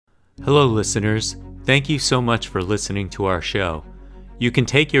Hello, listeners. Thank you so much for listening to our show. You can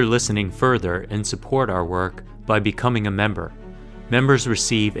take your listening further and support our work by becoming a member. Members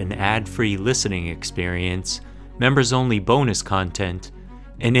receive an ad-free listening experience, members-only bonus content,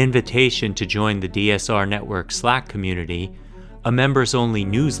 an invitation to join the DSR Network Slack community, a members-only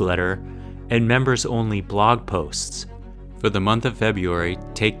newsletter, and members-only blog posts. For the month of February,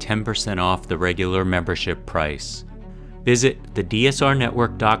 take 10% off the regular membership price. Visit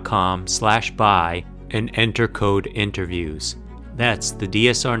thedsrnetwork.com/buy and enter code interviews. That's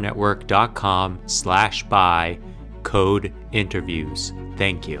thedsrnetwork.com/buy, code interviews.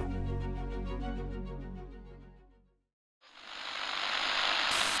 Thank you.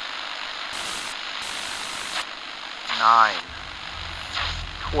 Nine,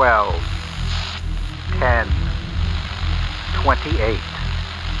 12, 10, 28,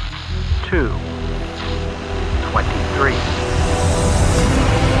 2, 23.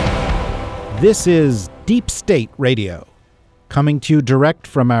 This is Deep State Radio, coming to you direct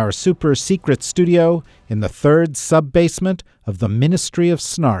from our super secret studio in the third sub-basement of the Ministry of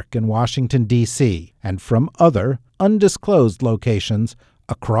Snark in Washington, D.C., and from other undisclosed locations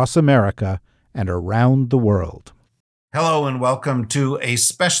across America and around the world. Hello and welcome to a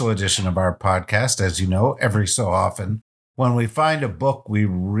special edition of our podcast. As you know, every so often, when we find a book we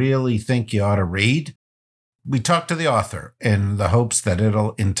really think you ought to read, we talk to the author in the hopes that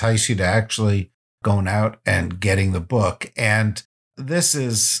it'll entice you to actually going out and getting the book. And this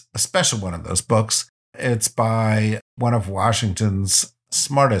is a special one of those books. It's by one of Washington's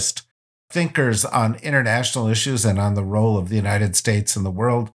smartest thinkers on international issues and on the role of the United States in the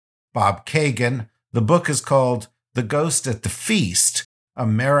world, Bob Kagan. The book is called The Ghost at the Feast,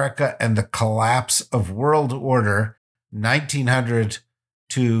 America and the Collapse of World Order, 1900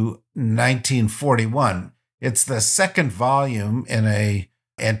 to 1941. It's the second volume in a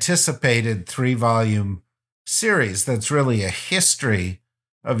anticipated 3-volume series that's really a history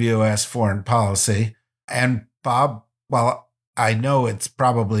of U.S. foreign policy. And Bob, while I know it's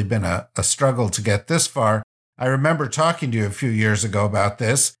probably been a struggle to get this far, I remember talking to you a few years ago about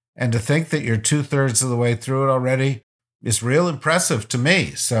this, and to think that you're 2/3 of the way through it already is real impressive to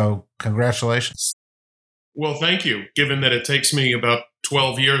me. So congratulations. Well, thank you. Given that it takes me about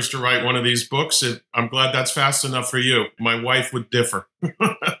 12 years to write one of these books, I'm glad that's fast enough for you. My wife would differ.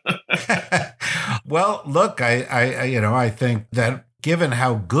 Well, look, I think that given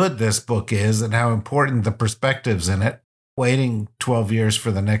how good this book is and how important the perspectives in it, waiting 12 years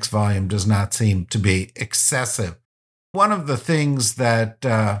for the next volume does not seem to be excessive. One of the things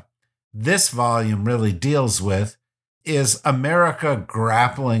that this volume really deals with is America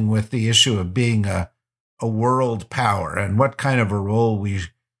grappling with the issue of being a world power and what kind of a role we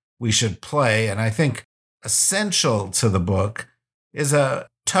should play. And I think essential to the book is a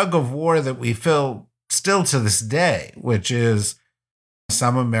tug of war that we feel still to this day, which is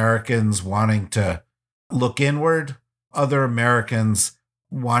some Americans wanting to look inward, other Americans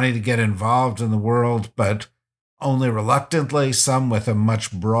wanting to get involved in the world, but only reluctantly, some with a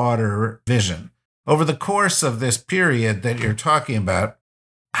much broader vision. Over the course of this period that you're talking about,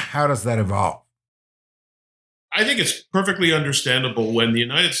 how does that evolve? I think it's perfectly understandable when the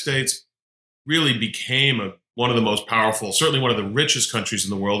United States really became one of the most powerful, certainly one of the richest countries in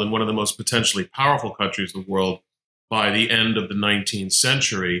the world and one of the most potentially powerful countries in the world by the end of the 19th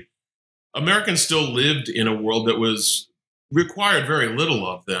century. Americans still lived in a world that required very little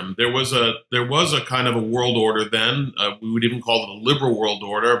of them. There was a kind of a world order then. We would even call it a liberal world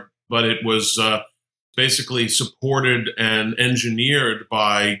order, but it was basically supported and engineered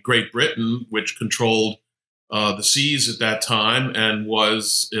by Great Britain, which controlled the seas at that time and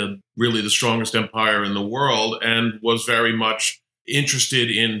was really the strongest empire in the world and was very much interested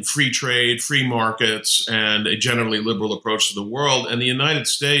in free trade, free markets, and a generally liberal approach to the world. And the United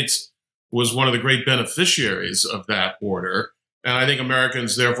States was one of the great beneficiaries of that order. And I think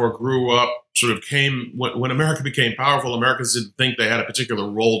Americans therefore grew up, when America became powerful, Americans didn't think they had a particular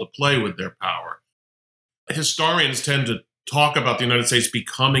role to play with their power. Historians tend to talk about the United States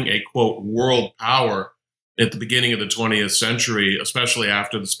becoming a, quote, world power at the beginning of the 20th century, especially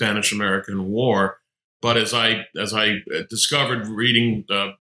after the Spanish-American War. But as I discovered reading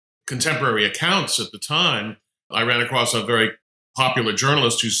contemporary accounts at the time, I ran across a very popular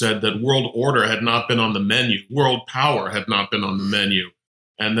journalist who said that world order had not been on the menu, world power had not been on the menu,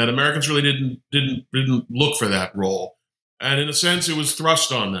 and that Americans really didn't look for that role. And in a sense, it was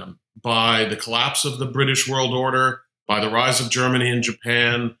thrust on them by the collapse of the British world order, by the rise of Germany and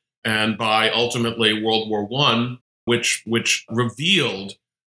Japan, and by ultimately World War I, which revealed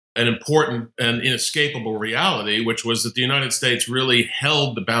an important and inescapable reality, which was that the United States really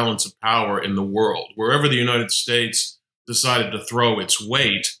held the balance of power in the world. Wherever the United States decided to throw its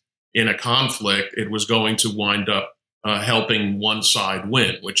weight in a conflict, it was going to wind up helping one side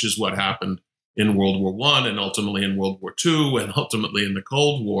win, which is what happened in World War I and ultimately in World War II and ultimately in the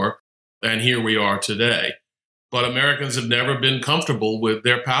Cold War. And here we are today. But Americans have never been comfortable with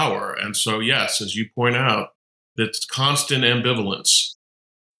their power. And so, yes, as you point out, it's constant ambivalence,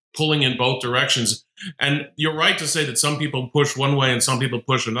 pulling in both directions. And you're right to say that some people push one way and some people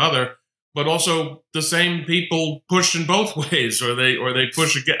push another, but also the same people push in both ways, or they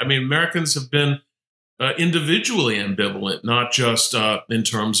push again. I mean, Americans have been individually ambivalent, not just in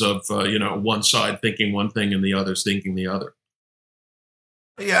terms of one side thinking one thing and the others thinking the other.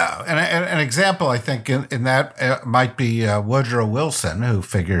 Yeah, and an example, I think, in that might be Woodrow Wilson, who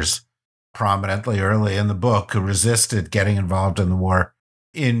figures prominently early in the book, who resisted getting involved in the war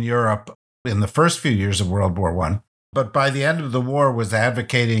in Europe in the first few years of World War I, but by the end of the war was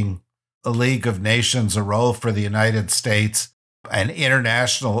advocating a League of Nations, a role for the United States, an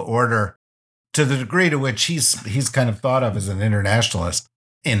international order, to the degree to which he's kind of thought of as an internationalist,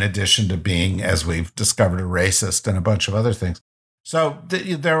 in addition to being, as we've discovered, a racist and a bunch of other things. So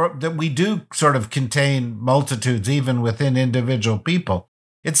we do sort of contain multitudes even within individual people.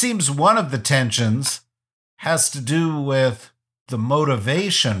 It seems one of the tensions has to do with the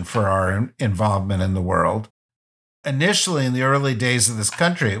motivation for our involvement in the world. Initially, in the early days of this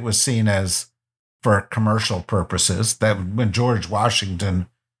country, it was seen as for commercial purposes. That when George Washington,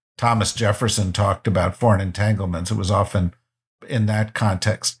 Thomas Jefferson talked about foreign entanglements, it was often in that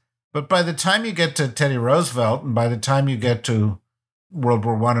context. But by the time you get to Teddy Roosevelt, and by the time you get to World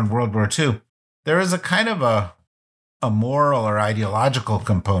War I and World War II, there is a kind of a moral or ideological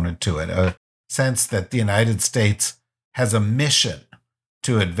component to it, a sense that the United States has a mission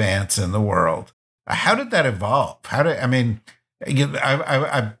to advance in the world. How did that evolve? I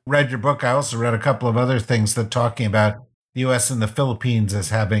read your book. I also read a couple of other things that talking about the U.S. and the Philippines as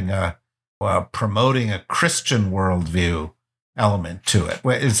having promoting a Christian worldview element to it.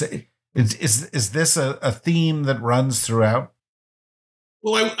 Is this a theme that runs throughout?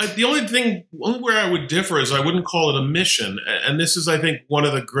 Well, the only where I would differ is I wouldn't call it a mission. And this is, I think, one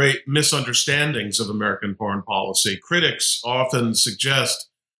of the great misunderstandings of American foreign policy. Critics often suggest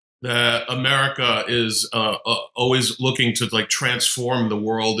that America is always looking to transform the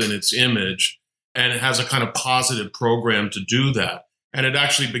world in its image, and it has a kind of positive program to do that. And it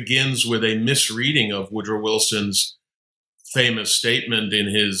actually begins with a misreading of Woodrow Wilson's famous statement in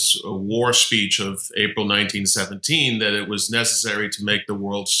his war speech of April 1917 that it was necessary to make the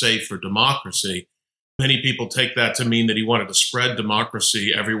world safe for democracy. Many people take that to mean that he wanted to spread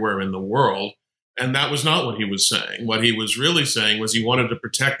democracy everywhere in the world. And that was not what he was saying. What he was really saying was he wanted to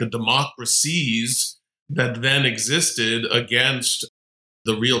protect the democracies that then existed against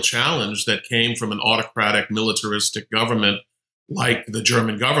the real challenge that came from an autocratic, militaristic government like the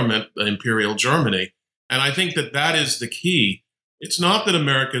German government, Imperial Germany. And I think that is the key. It's not that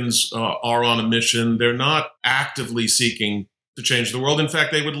Americans are on a mission. They're not actively seeking to change the world. In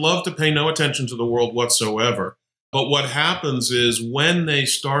fact, they would love to pay no attention to the world whatsoever. But what happens is when they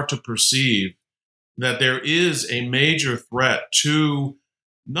start to perceive that there is a major threat to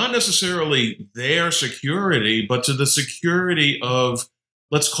not necessarily their security, but to the security of,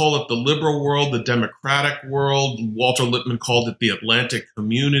 let's call it the liberal world, the democratic world. Walter Lippmann called it the Atlantic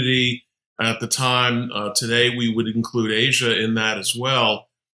community. At the time, today we would include Asia in that as well,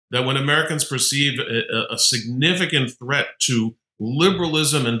 that when Americans perceive a significant threat to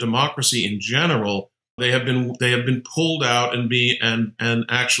liberalism and democracy in general, they have been pulled out and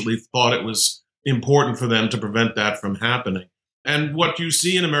actually thought it was important for them to prevent that from happening. And what you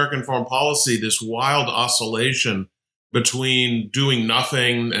see in American foreign policy, this wild oscillation between doing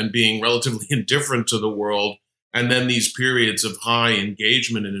nothing and being relatively indifferent to the world, and then these periods of high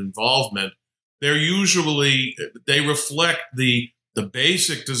engagement and involvement, they reflect the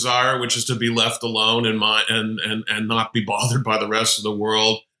basic desire, which is to be left alone and not be bothered by the rest of the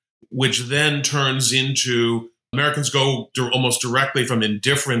world, which then turns into Americans go almost directly from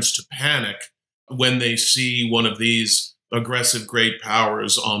indifference to panic when they see one of these aggressive great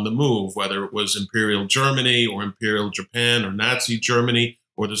powers on the move, whether it was Imperial Germany or Imperial Japan or Nazi Germany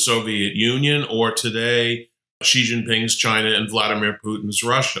or the Soviet Union, or today Xi Jinping's China and Vladimir Putin's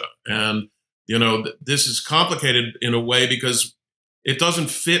Russia. And, this is complicated in a way because it doesn't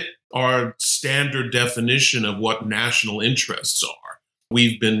fit our standard definition of what national interests are.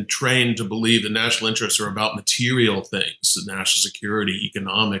 We've been trained to believe that national interests are about material things, national security,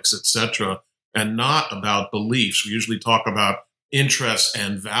 economics, etc., and not about beliefs. We usually talk about interests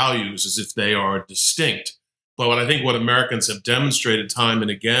and values as if they are distinct. But what I think what Americans have demonstrated time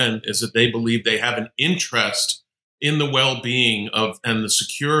and again is that they believe they have an interest in the well-being of and the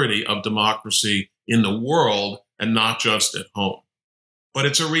security of democracy in the world and not just at home. But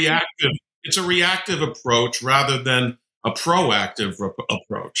it's a reactive approach rather than a proactive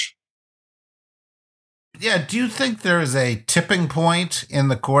approach. Yeah, do you think there is a tipping point in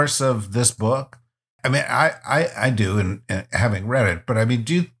the course of this book? I mean, I do, and having read it, but I mean,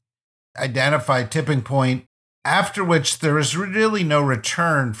 do you identify tipping point after which there is really no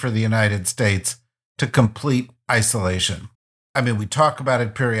return for the United States to complete isolation? I mean, we talk about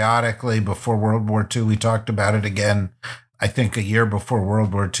it periodically before World War II. We talked about it again, I think a year before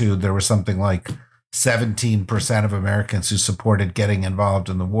World War II. There was something like 17% of Americans who supported getting involved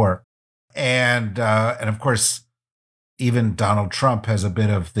in the war. And of course, even Donald Trump has a bit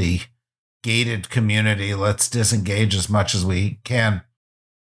of the gated community, let's disengage as much as we can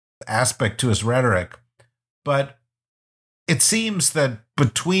aspect to his rhetoric. But it seems that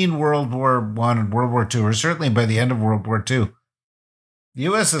between World War I and World War II, or certainly by the end of World War II, the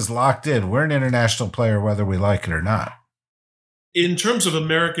U.S. is locked in. We're an international player, whether we like it or not. In terms of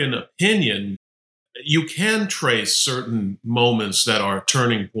American opinion, you can trace certain moments that are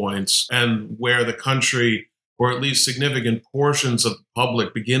turning points and where the country, or at least significant portions of the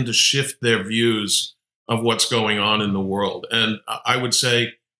public, begin to shift their views of what's going on in the world. And I would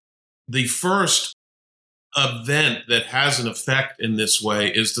say the first event that has an effect in this way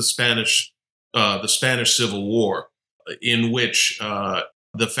is the Spanish Civil War, in which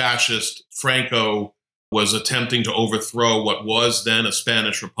the fascist Franco was attempting to overthrow what was then a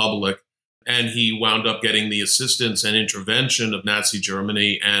Spanish republic. And he wound up getting the assistance and intervention of Nazi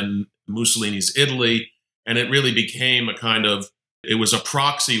Germany and Mussolini's Italy. And it really became it was a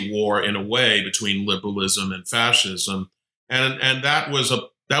proxy war in a way between liberalism and fascism. And that was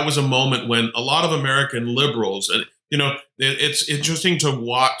a moment when a lot of American liberals, and it's interesting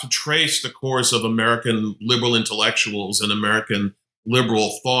to trace the course of American liberal intellectuals and American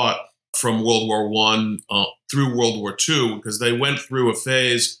liberal thought from World War I through World War II, because they went through a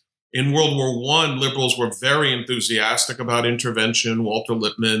phase. In World War I, liberals were very enthusiastic about intervention. Walter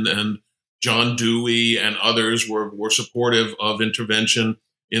Lippmann and John Dewey and others were supportive of intervention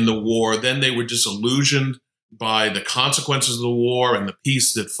in the war. Then they were disillusioned by the consequences of the war and the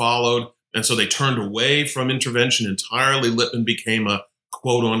peace that followed. And so they turned away from intervention entirely. Lippmann became a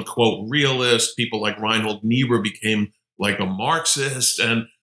quote unquote realist. People like Reinhold Niebuhr became like a Marxist, and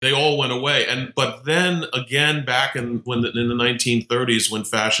they all went away. But then again, back in the 1930s, when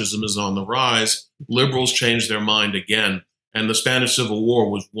fascism is on the rise, liberals changed their mind again. And the Spanish Civil War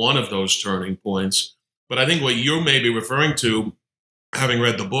was one of those turning points. But I think what you may be referring to, having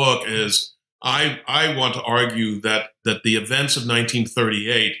read the book, is I want to argue that the events of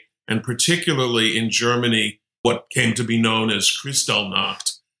 1938, and particularly in Germany, what came to be known as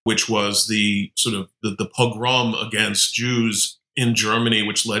Kristallnacht, which was the sort of the pogrom against Jews in Germany,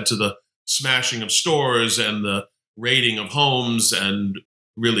 which led to the smashing of stores and the raiding of homes and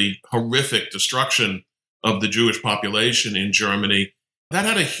really horrific destruction of the Jewish population in Germany, that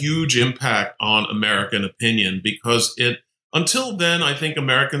had a huge impact on American opinion, because until then, I think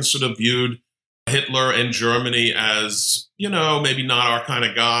Americans sort of viewed Hitler and Germany as, maybe not our kind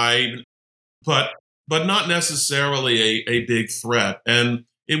of guy, but not necessarily a big threat. And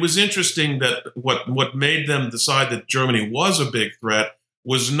it was interesting that what made them decide that Germany was a big threat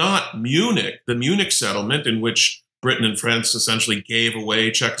was not Munich, the Munich settlement, in which Britain and France essentially gave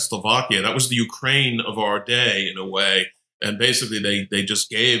away Czechoslovakia. That was the Ukraine of our day, in a way. And basically, they just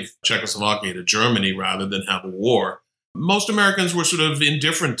gave Czechoslovakia to Germany rather than have a war. Most Americans were sort of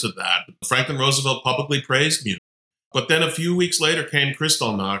indifferent to that. Franklin Roosevelt publicly praised Munich. But then a few weeks later came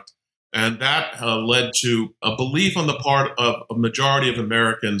Kristallnacht, and that led to a belief on the part of a majority of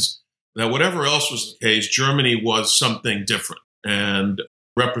Americans that whatever else was the case, Germany was something different and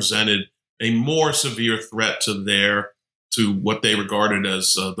represented a more severe threat to what they regarded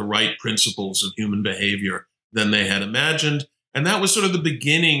as the right principles of human behavior than they had imagined. And that was sort of the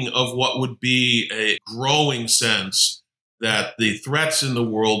beginning of what would be a growing sense that the threats in the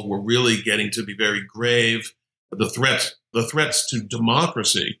world were really getting to be very grave. The threats to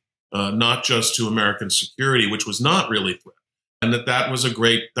democracy, not just to American security, which was not really a threat, and that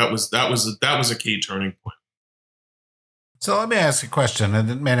was a key turning point. So let me ask a question, and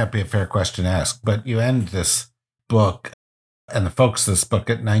it may not be a fair question to ask, but you end this book and the focus of this book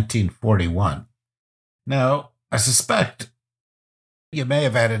at 1941. Now, I suspect you may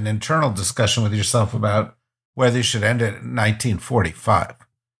have had an internal discussion with yourself about whether you should end it in 1945.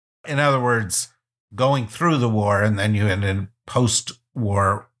 In other words, going through the war, and then you ended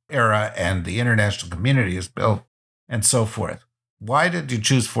post-war era and the international community is built and so forth. Why did you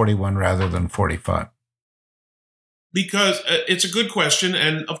choose 41 rather than 45? Because it's a good question.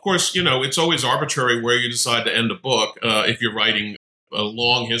 And of course, it's always arbitrary where you decide to end a book if you're writing a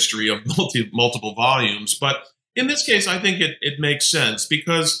long history of multiple volumes. But in this case, I think it makes sense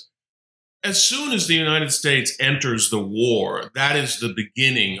because as soon as the United States enters the war, that is the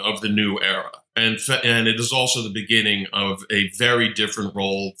beginning of the new era. And it is also the beginning of a very different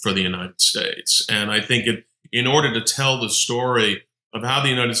role for the United States. And I think in order to tell the story of how the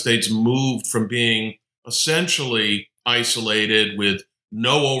United States moved from being essentially isolated with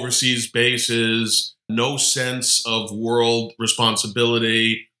no overseas bases, no sense of world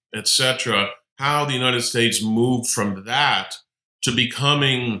responsibility, etc., how the United States moved from that to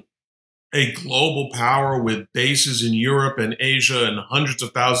becoming a global power with bases in Europe and Asia and hundreds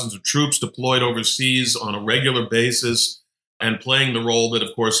of thousands of troops deployed overseas on a regular basis and playing the role that,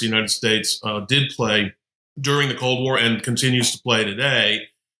 of course, the United States did play during the Cold War and continues to play today.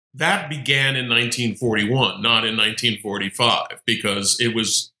 That began in 1941, not in 1945, because it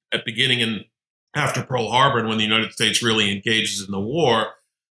was at beginning and after Pearl Harbor and when the United States really engages in the war,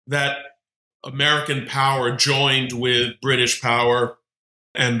 that American power joined with British power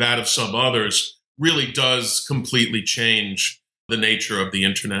and that of some others really does completely change the nature of the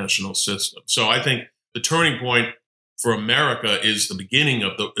international system. So I think the turning point for America is the beginning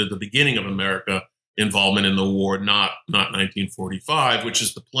of America involvement in the war, not 1945, which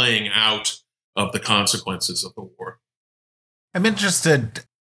is the playing out of the consequences of the war. I'm interested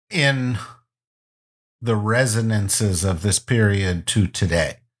in the resonances of this period to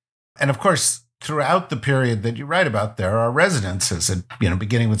today. And of course, throughout the period that you write about, there are resonances, and,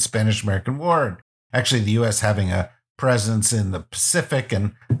 beginning with Spanish-American War, and actually the U.S. having a presence in the Pacific.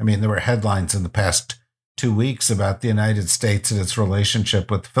 And there were headlines in the past 2 weeks about the United States and its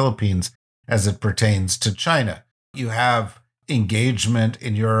relationship with the Philippines as it pertains to China. You have engagement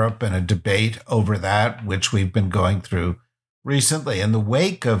in Europe and a debate over that, which we've been going through recently. In the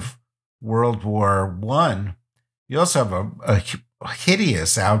wake of World War I, you also have a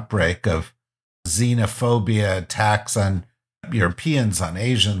hideous outbreak of xenophobia, attacks on Europeans, on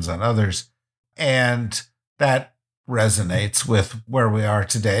Asians, on others. And that resonates with where we are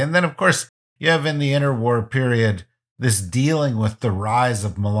today. And then, of course, you have in the interwar period this dealing with the rise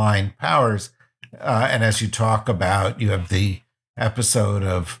of malign powers. And as you talk about, you have the episode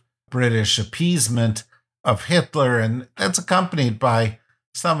of British appeasement of Hitler, and that's accompanied by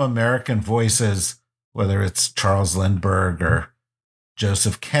some American voices, whether it's Charles Lindbergh or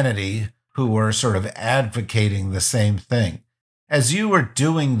Joseph Kennedy, who were sort of advocating the same thing. As you were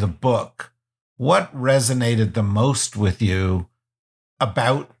doing the book, what resonated the most with you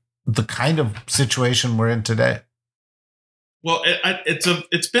about the kind of situation we're in today? Well,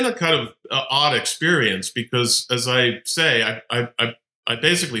 it's been a kind of odd experience because, as I say, I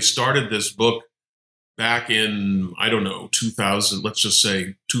basically started this book back in 2000, let's just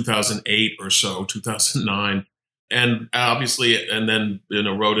say 2008 or so, 2009, and obviously, and then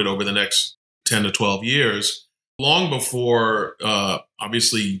wrote it over the next 10 to 12 years, long before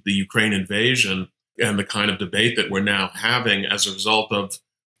obviously the Ukraine invasion and the kind of debate that we're now having as a result of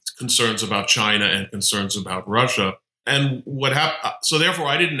concerns about China and concerns about Russia. And what happened? So therefore,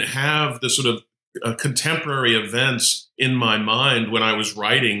 I didn't have the sort of contemporary events in my mind when I was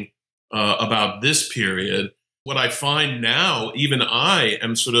writing about this period. What I find now, even I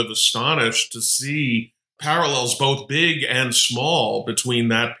am sort of astonished to see parallels, both big and small, between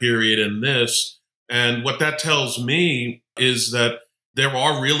that period and this. And what that tells me is that there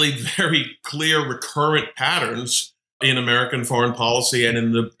are really very clear recurrent patterns in American foreign policy and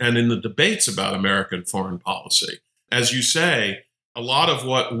in the debates about American foreign policy. As you say, a lot of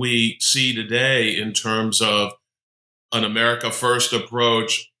what we see today in terms of an America First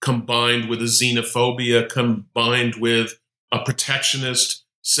approach combined with a xenophobia, combined with a protectionist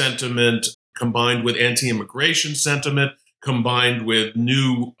sentiment, combined with anti-immigration sentiment, combined with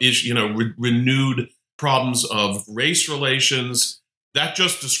new renewed problems of race relations, that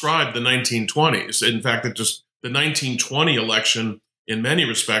just described the 1920s. In fact, the 1920 election, in many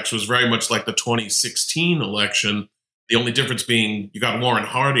respects, was very much like the 2016 election. The only difference being you got Warren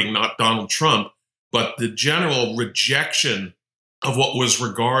Harding, not Donald Trump, but the general rejection of what was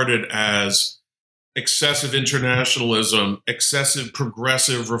regarded as excessive internationalism, excessive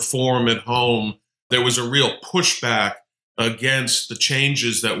progressive reform at home. There was a real pushback against the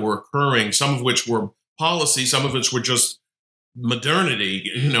changes that were occurring, some of which were policy, some of which were just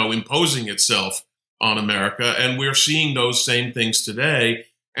modernity, imposing itself on America. And we're seeing those same things today.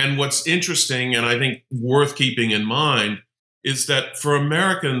 And what's interesting, and I think worth keeping in mind, is that for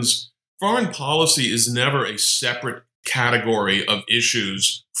Americans, foreign policy is never a separate category of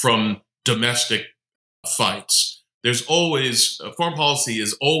issues from domestic fights. There's always, foreign policy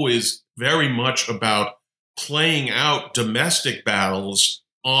is always very much about playing out domestic battles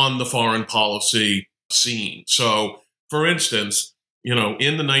on the foreign policy scene. So, for instance,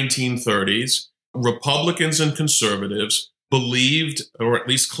 in the 1930s, Republicans and conservatives believed, or at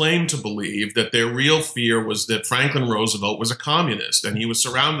least claimed to believe, that their real fear was that Franklin Roosevelt was a communist and he was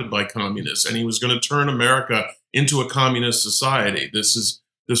surrounded by communists and he was going to turn America into a communist society. This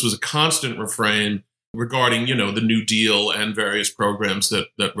was a constant refrain regarding, the New Deal and various programs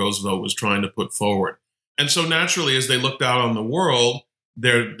that Roosevelt was trying to put forward. And so naturally, as they looked out on the world,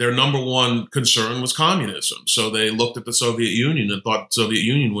 their number one concern was communism. So they looked at the Soviet Union and thought the Soviet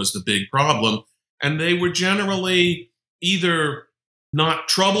Union was the big problem. And they were generally either not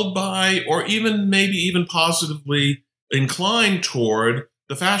troubled by or maybe even positively inclined toward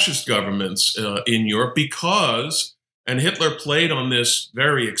the fascist governments in Europe because, and Hitler played on this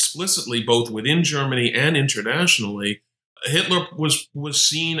very explicitly, both within Germany and internationally, Hitler was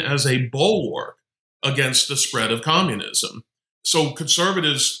seen as a bulwark against the spread of communism. So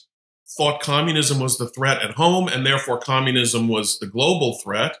conservatives thought communism was the threat at home, and therefore communism was the global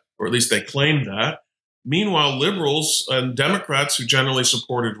threat, or at least they claimed that. Meanwhile, liberals and Democrats who generally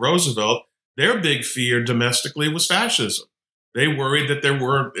supported Roosevelt, their big fear domestically was fascism. They worried that there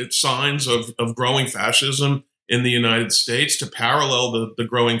were signs of growing fascism in the United States to parallel the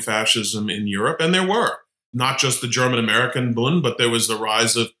growing fascism in Europe, and there were. Not just the German-American Bund, but there was the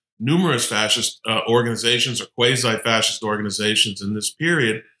rise of numerous fascist organizations or quasi-fascist organizations in this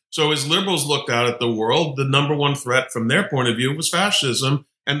period. So as liberals looked out at the world, the number one threat from their point of view was fascism,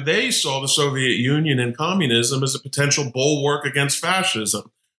 and they saw the Soviet Union and communism as a potential bulwark against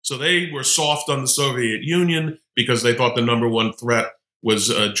fascism. So they were soft on the Soviet Union because they thought the number one threat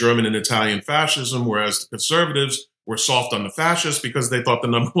was German and Italian fascism, whereas the conservatives were soft on the fascists because they thought the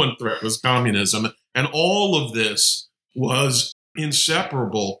number one threat was communism. And all of this was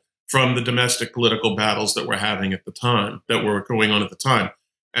inseparable from the domestic political battles that we're having at the time, that were going on at the time.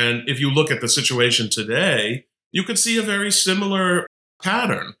 And if you look at the situation today, you could see a very similar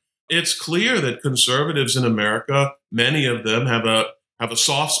pattern. It's clear that conservatives in America, many of them have a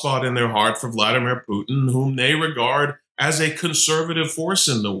soft spot in their heart for Vladimir Putin, whom they regard as a conservative force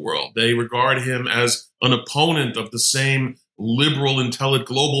in the world. They regard him as an opponent of the same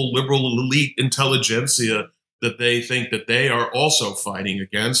global liberal elite intelligentsia that they think that they are also fighting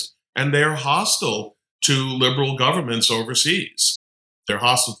against. And they're hostile to liberal governments overseas. They're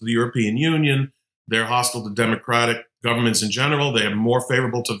hostile to the European Union. They're hostile to democratic governments in general. They are more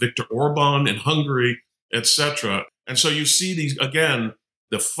favorable to Viktor Orban in Hungary, etc. And so you see these, again,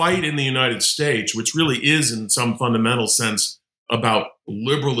 the fight in the United States, which really is in some fundamental sense about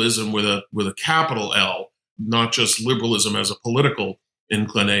liberalism with a capital L, not just liberalism as a political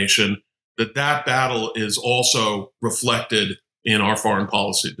inclination, that battle is also reflected in our foreign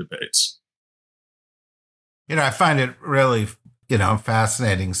policy debates. I find it really,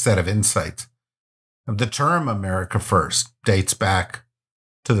 fascinating set of insights. The term America First dates back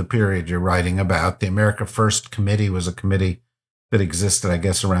to the period you're writing about. The America First Committee was a committee that existed, I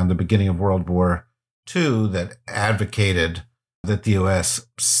guess, around the beginning of World War II that advocated that the U.S.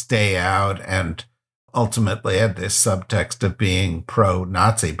 stay out and ultimately had this subtext of being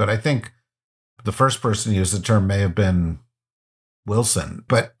pro-Nazi. But I think the first person to use the term may have been Wilson,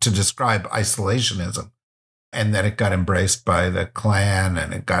 but to describe isolationism. And then it got embraced by the Klan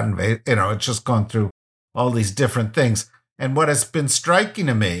and it got invaded. It's just gone through all these different things. And what has been striking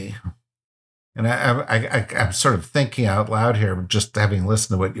to me, and I'm sort of thinking out loud here, just having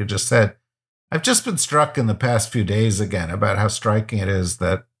listened to what you just said, I've just been struck in the past few days again about how striking it is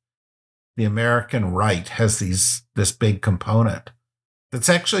that the American right has this big component that's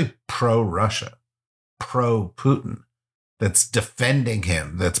actually pro-Russia, pro-Putin, that's defending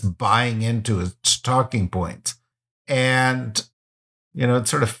him, that's buying into his talking points. And, it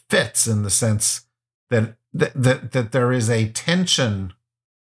sort of fits in the sense that there is a tension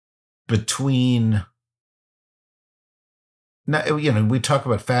between, we talk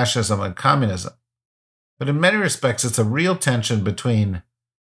about fascism and communism, but in many respects, it's a real tension between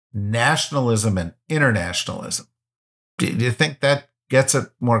nationalism and internationalism. Do you think that gets it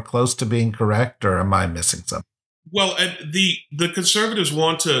more close to being correct, or am I missing something? Well, the conservatives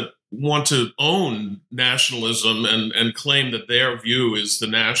want to own nationalism and claim that their view is the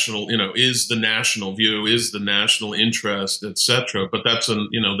national, is the national view, is the national interest, etc. But that's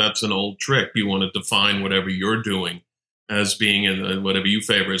an old trick. You want to define whatever you're doing as being in whatever you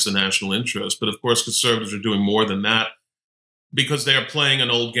favor as the national interest. But of course, conservatives are doing more than that. because they are playing an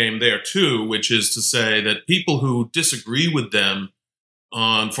old game there too, which is to say that people who disagree with them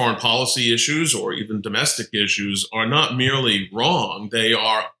on foreign policy issues or even domestic issues are not merely wrong, they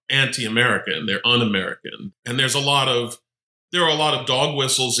are anti-American, they're un-American. And there are a lot of dog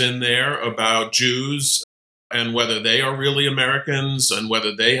whistles in there about Jews and whether they are really Americans and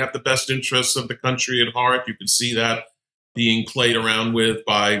whether they have the best interests of the country at heart. You can see that being played around with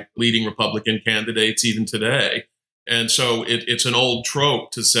by leading Republican candidates even today. And so it's an old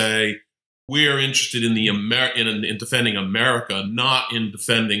trope to say we are interested in in defending America, not in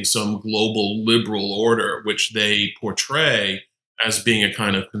defending some global liberal order, which they portray as being a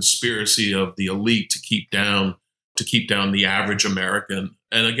kind of conspiracy of the elite to keep down the average American.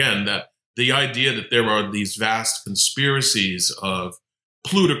 And again, that the idea that there are these vast conspiracies of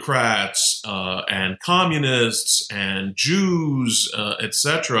plutocrats and communists and Jews,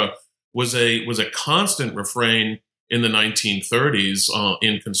 etc., was a constant refrain in the 1930s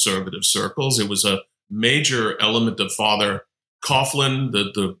in conservative circles. It was a major element of Father Coughlin,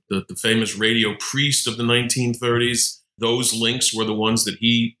 the famous radio priest of the 1930s. Those links were the ones that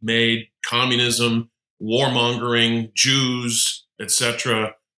he made: communism, warmongering, Jews,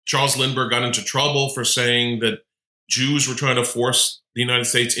 etc. Charles Lindbergh got into trouble for saying that Jews were trying to force the United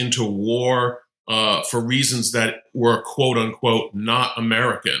States into war for reasons that were, quote unquote, not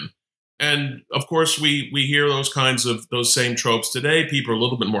American. And of course, we hear those same tropes today. People are a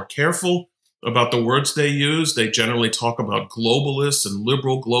little bit more careful about the words they use. They generally talk about globalists and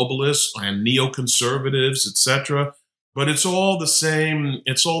liberal globalists and neoconservatives, etc. But it's all the same.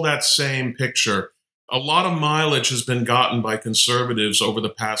 It's all that same picture. A lot of mileage has been gotten by conservatives over the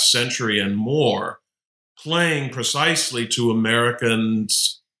past century and more, playing precisely to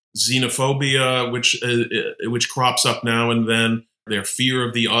Americans' xenophobia, which crops up now and then, their fear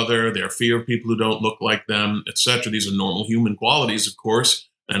of the other, their fear of people who don't look like them, etc. These are normal human qualities, of course,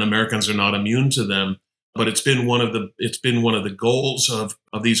 and Americans are not immune to them. But it's been one of the goals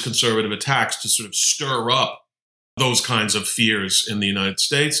of these conservative attacks to sort of stir up those kinds of fears in the United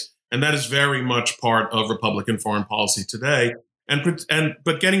States. And that is very much part of Republican foreign policy today.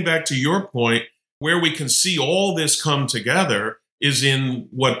 But getting back to your point, where we can see all this come together is in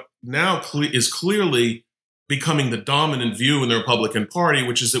what now is clearly becoming the dominant view in the Republican Party,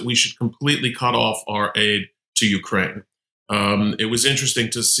 which is that we should completely cut off our aid to Ukraine. It was interesting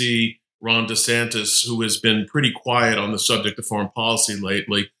to see Ron DeSantis, who has been pretty quiet on the subject of foreign policy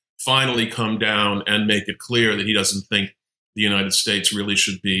lately, finally come down and make it clear that he doesn't think the United States really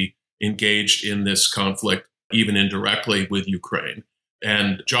should be engaged in this conflict, even indirectly, with Ukraine.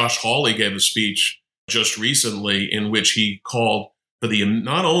 And Josh Hawley gave a speech just recently in which he called for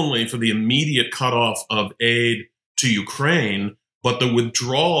not only for the immediate cutoff of aid to Ukraine, but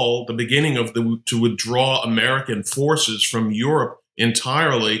the beginning of to withdraw American forces from Europe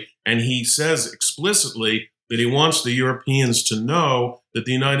entirely. And he says explicitly that he wants the Europeans to know that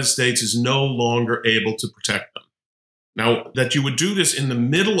the United States is no longer able to protect them. Now, that you would do this in the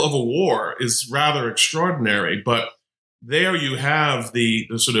middle of a war is rather extraordinary, but there you have the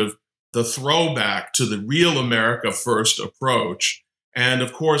sort of the throwback to the real America first approach. And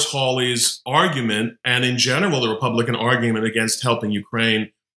of course, Hawley's argument, and in general, the Republican argument against helping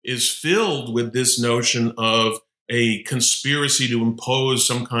Ukraine, is filled with this notion of a conspiracy to impose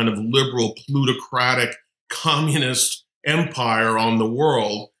some kind of liberal, plutocratic, communist empire on the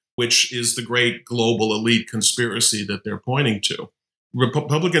world, which is the great global elite conspiracy that they're pointing to.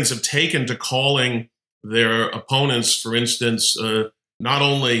 Republicans have taken to calling their opponents, for instance, not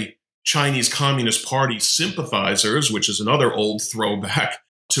only Chinese Communist Party sympathizers, which is another old throwback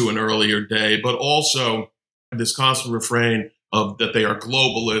to an earlier day, but also this constant refrain of that they are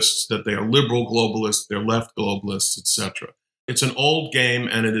globalists, that they are liberal globalists, they're left globalists, etc. It's an old game,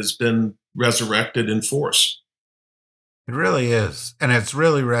 and it has been resurrected in force. It really is. And it's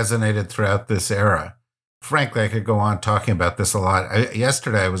really resonated throughout this era. Frankly, I could go on talking about this a lot.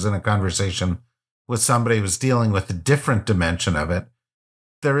 Yesterday, I was in a conversation with somebody who was dealing with a different dimension of it.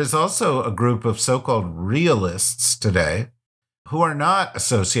 There is also a group of so-called realists today who are not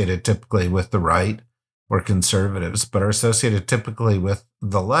associated typically with the right or conservatives, but are associated typically with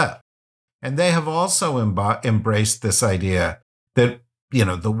the left. And they have also embraced this idea that,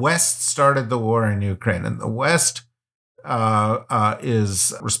 the West started the war in Ukraine, and the West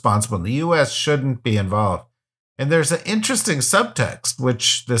is responsible, and the U.S. shouldn't be involved. And there's an interesting subtext,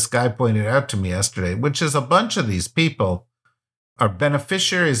 which this guy pointed out to me yesterday, which is a bunch of these people are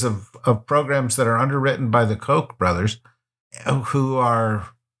beneficiaries of programs that are underwritten by the Koch brothers, who are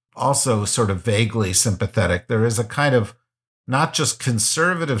also sort of vaguely sympathetic. There is a kind of not just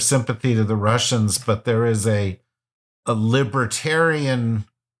conservative sympathy to the Russians, but there is a a libertarian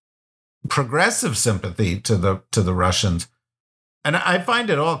progressive sympathy to the Russians. And I find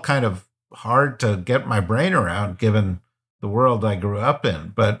it all kind of hard to get my brain around given the world I grew up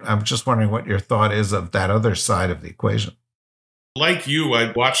in. But I'm just wondering what your thought is of that other side of the equation. Like you,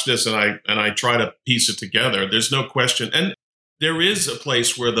 I watch this and I try to piece it together. There's no question. And there is a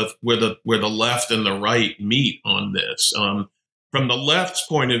place where the left and the right meet on this. From the left's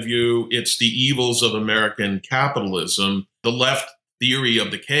point of view, it's the evils of American capitalism. The left theory of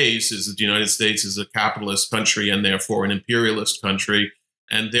the case is that the United States is a capitalist country and therefore an imperialist country,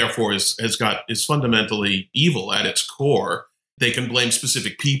 and therefore is fundamentally evil at its core. They can blame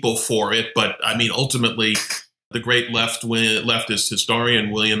specific people for it, but I mean, ultimately, the great leftist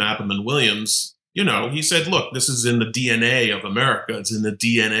historian William Appleman Williams, he said, look, this is in the DNA of America. It's in the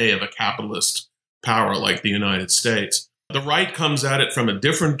DNA of a capitalist power like the United States. The right comes at it from a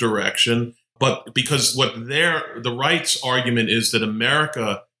different direction. But because the right's argument is that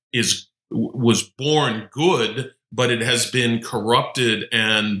America was born good, but it has been corrupted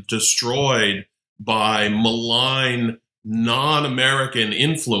and destroyed by malign non-American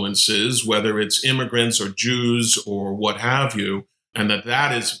influences, whether it's immigrants or Jews or what have you, and that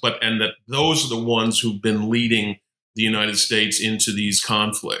those are the ones who've been leading the United States into these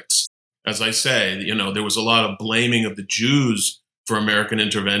conflicts. As I say, there was a lot of blaming of the Jews for American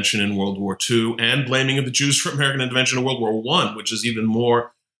intervention in World War II, and blaming of the Jews for American intervention in World War I, which is even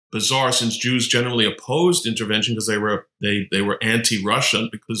more bizarre since Jews generally opposed intervention because they were anti-Russian,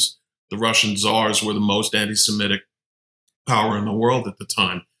 because the Russian czars were the most anti-Semitic power in the world at the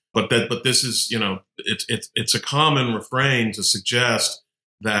time. But this is, it's a common refrain to suggest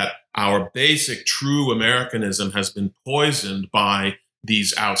that our basic true Americanism has been poisoned by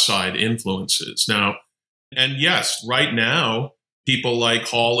these outside influences. Now, and yes, right now, people like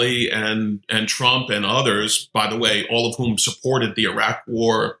Hawley and Trump and others, by the way, all of whom supported the Iraq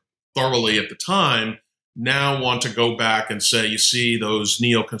War thoroughly at the time, now want to go back and say, you see, those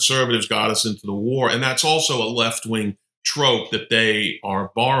neoconservatives got us into the war. And that's also a left-wing trope that they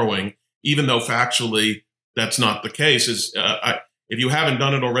are borrowing, even though factually that's not the case. If you haven't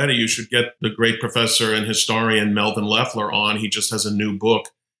done it already, you should get the great professor and historian Melvin Leffler on. He just has a new book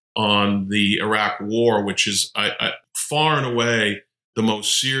on the Iraq War, which is far and away the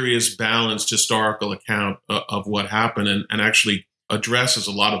most serious, balanced historical account of what happened, and actually addresses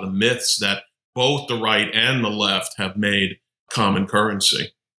a lot of the myths that both the right and the left have made common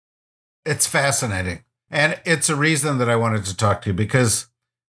currency. It's fascinating. And it's a reason that I wanted to talk to you, because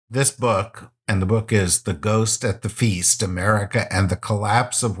this book, and the book is The Ghost at the Feast, America and the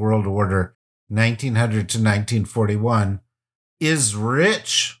Collapse of World Order 1900 to 1941, is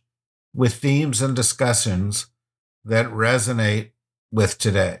rich with themes and discussions that resonate with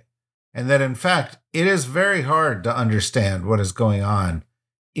today. And that, in fact, it is very hard to understand what is going on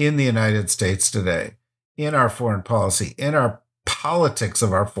in the United States today, in our foreign policy, in our politics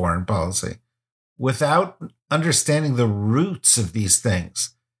of our foreign policy, without understanding the roots of these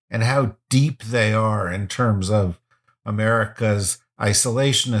things and how deep they are in terms of America's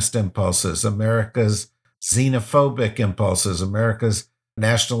isolationist impulses, America's xenophobic impulses, America's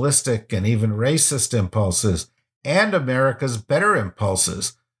nationalistic and even racist impulses, and America's better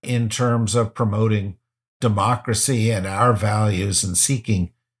impulses in terms of promoting democracy and our values and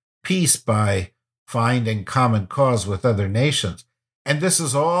seeking peace by finding common cause with other nations. And this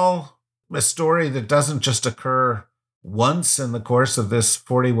is all a story that doesn't just occur once in the course of this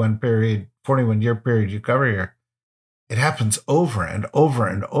 41-year period you cover here. It happens over and over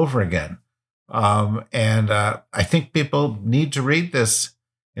and over again. I think people need to read this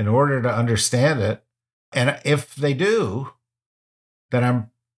in order to understand it. And if they do, then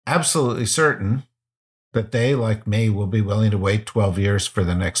I'm absolutely certain that they, like me, will be willing to wait 12 years for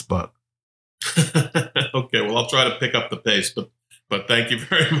the next book. Okay, well, I'll try to pick up the pace, but thank you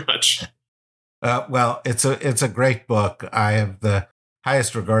very much. Well, it's a great book. I have the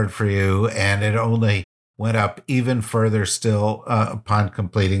highest regard for you, and it only went up even further still upon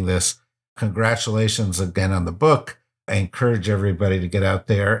completing this. Congratulations again on the book. I encourage everybody to get out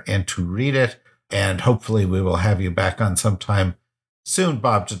there and to read it, and hopefully we will have you back on sometime soon,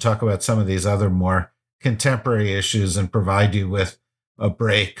 Bob, to talk about some of these other more contemporary issues and provide you with a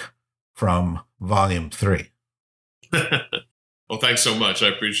break from Volume 3. Well, thanks so much. I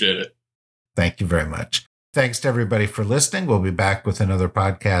appreciate it. Thank you very much. Thanks to everybody for listening. We'll be back with another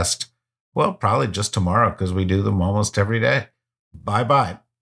podcast, well, probably just tomorrow, because we do them almost every day. Bye-bye.